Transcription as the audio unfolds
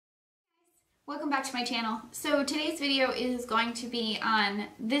Welcome back to my channel. So today's video is going to be on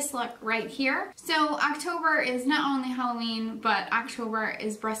this look right here. So October is not only Halloween, but October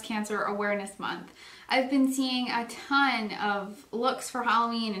is Breast Cancer Awareness Month. I've been seeing a ton of looks for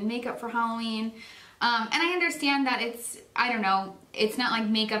Halloween and makeup for Halloween. And I understand that it's not like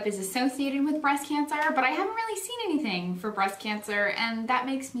makeup is associated with breast cancer, but I haven't really seen anything for breast cancer, and that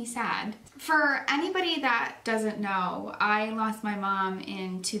makes me sad. For anybody that doesn't know, I lost my mom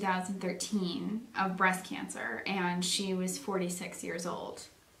in 2013 of breast cancer, and she was 46 years old.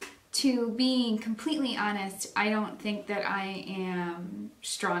 To be completely honest, I don't think that I am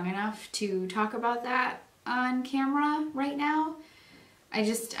strong enough to talk about that on camera right now. I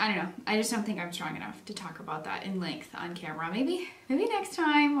don't know. I just don't think I'm strong enough to talk about that in length on camera. Maybe next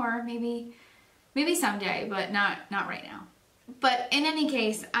time, or maybe someday, but not right now. But in any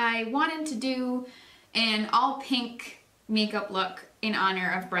case, I wanted to do an all pink makeup look in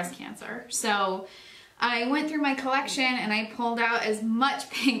honor of breast cancer. So I went through my collection and I pulled out as much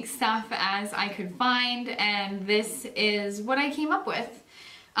pink stuff as I could find, and this is what I came up with.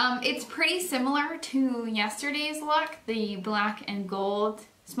 It's pretty similar to yesterday's look, the black and gold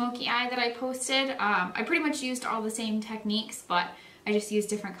smoky eye that I posted. I pretty much used all the same techniques, but I just used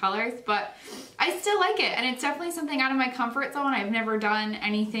different colors. But I still like it, and it's definitely something out of my comfort zone. I've never done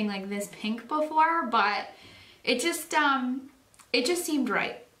anything like this pink before, but it just seemed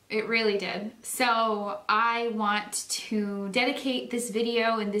right. It really did. So I want to dedicate this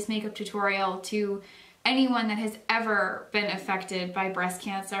video and this makeup tutorial to anyone that has ever been affected by breast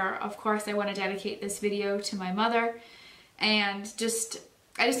cancer. Of course, I want to dedicate this video to my mother, and I just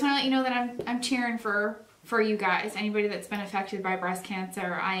want to let you know that I'm cheering for you guys. Anybody that's been affected by breast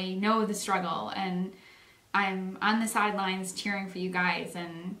cancer, I know the struggle, and I'm on the sidelines cheering for you guys,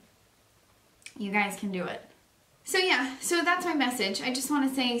 and you guys can do it. So yeah, so that's my message. I just want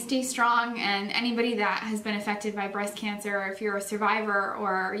to say stay strong, and anybody that has been affected by breast cancer, if you're a survivor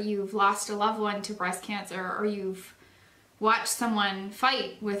or you've lost a loved one to breast cancer or you've watched someone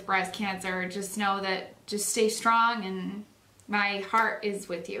fight with breast cancer, just know that just stay strong, and my heart is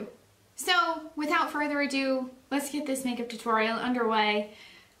with you. So without further ado, let's get this makeup tutorial underway.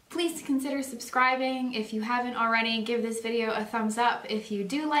 Please consider subscribing if you haven't already. Give this video a thumbs up if you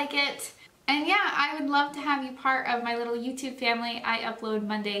do like it. And yeah, I would love to have you part of my little YouTube family. I upload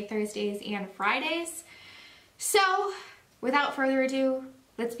Monday, Thursdays, and Fridays. So, without further ado,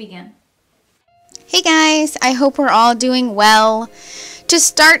 let's begin. Hey guys, I hope we're all doing well. To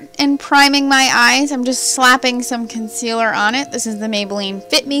start and priming my eyes, I'm just slapping some concealer on it. This is the Maybelline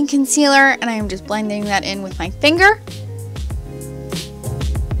Fit Me Concealer, and I'm just blending that in with my finger.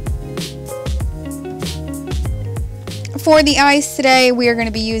 For the eyes today, we are going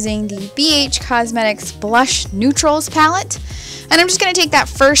to be using the BH Cosmetics Blush Neutrals palette. And I'm just going to take that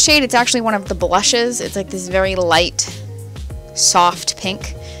first shade. It's actually one of the blushes. It's like this very light, soft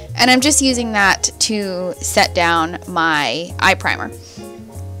pink. And I'm just using that to set down my eye primer.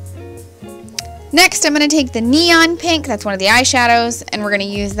 Next, I'm going to take the Neon Pink. That's one of the eyeshadows. And we're going to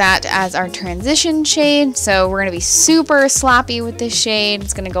use that as our transition shade. So we're going to be super sloppy with this shade.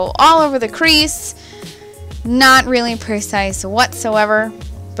 It's going to go all over the crease. Not really precise whatsoever,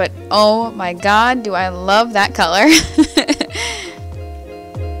 but oh my god, do I love that color.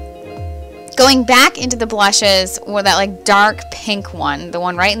 Going back into the blushes, or that like dark pink one, the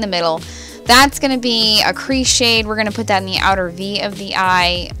one right in the middle, that's going to be a crease shade. We're going to put that in the outer V of the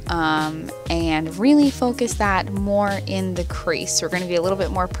eye and really focus that more in the crease. We're going to be a little bit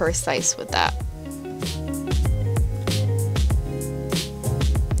more precise with that.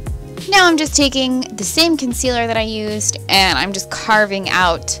 Now I'm just taking the same concealer that I used, and I'm just carving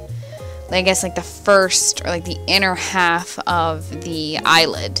out, I guess, like the first or like the inner half of the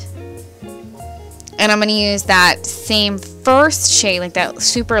eyelid. And I'm going to use that same first shade, like that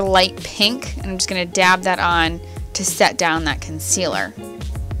super light pink, and I'm just going to dab that on to set down that concealer.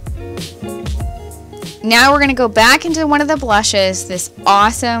 Now we're going to go back into one of the blushes, this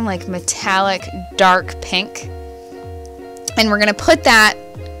awesome like metallic dark pink, and we're going to put that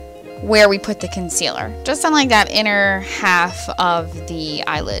where we put the concealer, just on like that inner half of the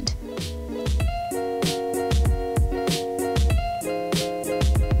eyelid.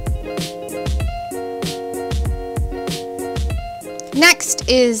 Next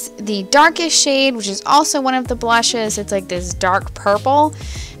is the darkest shade, which is also one of the blushes. It's like this dark purple,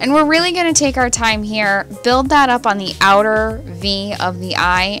 and we're really going to take our time here, build that up on the outer V of the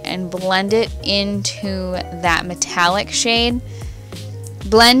eye and blend it into that metallic shade.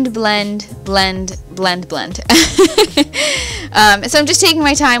 Blend, blend, blend, blend, blend. So I'm just taking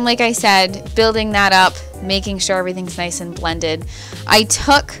my time, like I said, building that up, making sure everything's nice and blended. I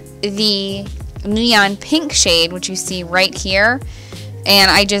took the neon pink shade, which you see right here.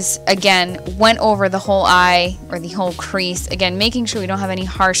 And I just, again, went over the whole eye, or the whole crease. Again, making sure we don't have any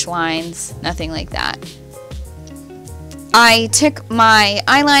harsh lines, nothing like that. I took my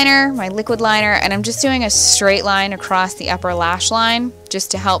eyeliner, my liquid liner, and I'm just doing a straight line across the upper lash line,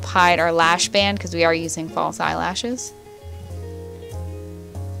 just to help hide our lash band, because we are using false eyelashes.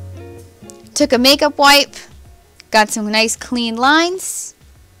 Took a makeup wipe, got some nice clean lines.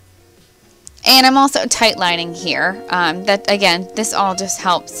 And I'm also tight lining here. That again, this all just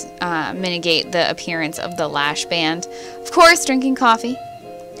helps mitigate the appearance of the lash band. Of course, drinking coffee.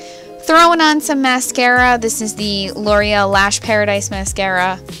 Throwing on some mascara. This is the L'Oreal Lash Paradise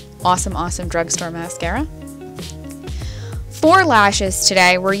mascara. Awesome, awesome drugstore mascara. For lashes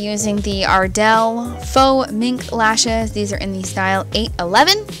today, we're using the Ardell Faux Mink lashes. These are in the style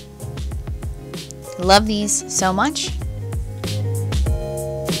 811. Love these so much.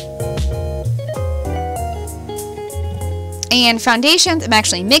 And foundations, I'm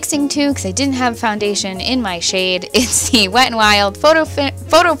actually mixing two because I didn't have foundation in my shade. It's the Wet n Wild Photo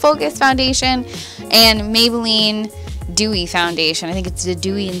Focus Foundation and Maybelline Dewy Foundation. I think it's the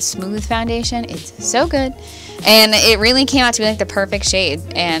Dewy and Smooth Foundation. It's so good. And it really came out to be like the perfect shade.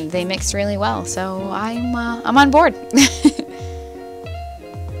 And they mixed really well. So I'm on board.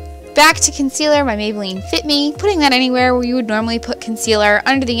 Back to concealer by Maybelline Fit Me. Putting that anywhere where you would normally put concealer.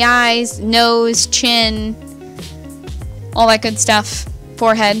 Under the eyes, nose, chin, all that good stuff,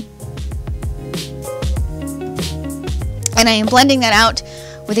 forehead. And I am blending that out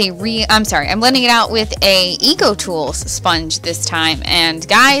with I'm blending it out with a Eco Tools sponge this time. And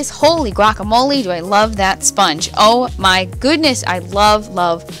guys, holy guacamole, do I love that sponge. Oh my goodness, I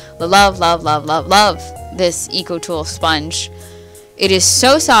love this Eco Tools sponge. It is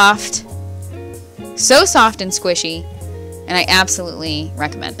so soft and squishy, and I absolutely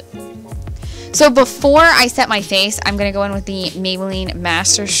recommend it. So before I set my face, I'm going to go in with the Maybelline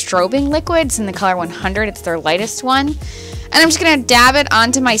Master Strobing Liquid. It's in the color 100. It's their lightest one. And I'm just going to dab it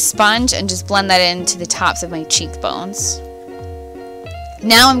onto my sponge and just blend that into the tops of my cheekbones.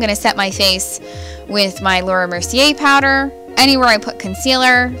 Now I'm going to set my face with my Laura Mercier powder. Anywhere I put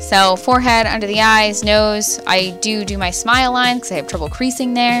concealer, so forehead, under the eyes, nose. I do my smile line because I have trouble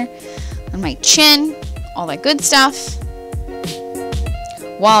creasing there. On my chin, all that good stuff.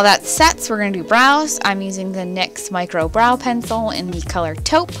 While that sets, we're going to do brows. I'm using the NYX Micro Brow Pencil in the color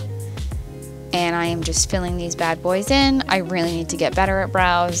Taupe. And I am just filling these bad boys in. I really need to get better at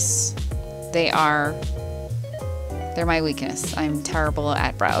brows. They're my weakness. I'm terrible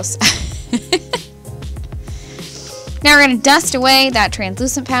at brows. Now we're going to dust away that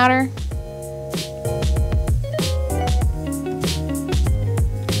translucent powder.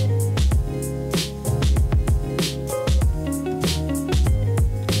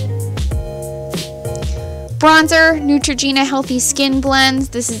 Bronzer, Neutrogena Healthy Skin Blends.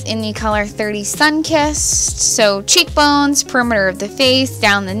 This is in the color 30 Sunkissed. So cheekbones, perimeter of the face,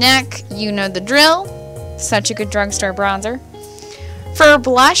 down the neck, you know the drill. Such a good drugstore bronzer. For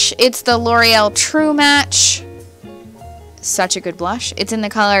blush, it's the L'Oreal True Match. Such a good blush. It's in the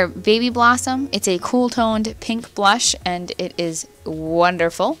color Baby Blossom. It's a cool toned pink blush and it is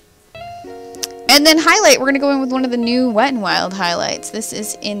wonderful. And then highlight, we're going to go in with one of the new Wet n Wild highlights. This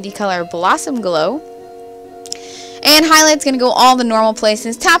is in the color Blossom Glow. And highlight's going to go all the normal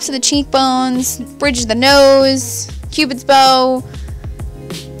places. Tops of the cheekbones, bridge of the nose, Cupid's bow,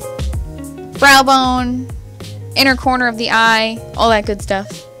 brow bone, inner corner of the eye, all that good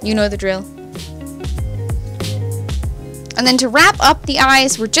stuff. You know the drill. And then to wrap up the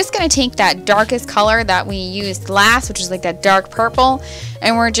eyes, we're just going to take that darkest color that we used last, which is like that dark purple,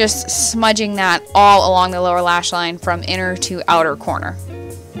 and we're just smudging that all along the lower lash line from inner to outer corner.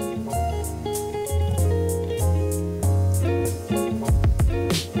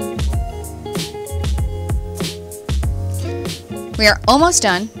 We are almost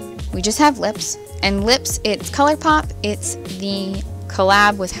done. We just have lips. And lips, it's ColourPop. It's the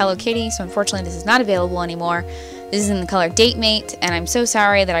collab with Hello Kitty, so unfortunately this is not available anymore. This is in the color Date Mate, and I'm so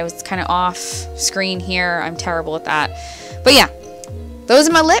sorry that I was kind of off screen here. I'm terrible at that. But yeah, those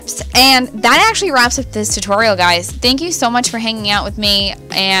are my lips, and that actually wraps up this tutorial, guys. Thank you so much for hanging out with me,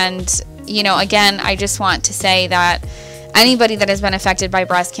 and, you know, again, I just want to say that anybody that has been affected by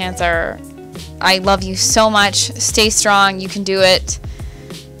breast cancer, I love you so much. Stay strong. You can do it.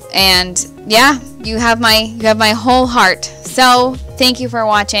 And yeah, you have my whole heart. So thank you for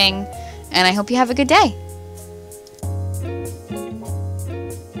watching, and I hope you have a good day.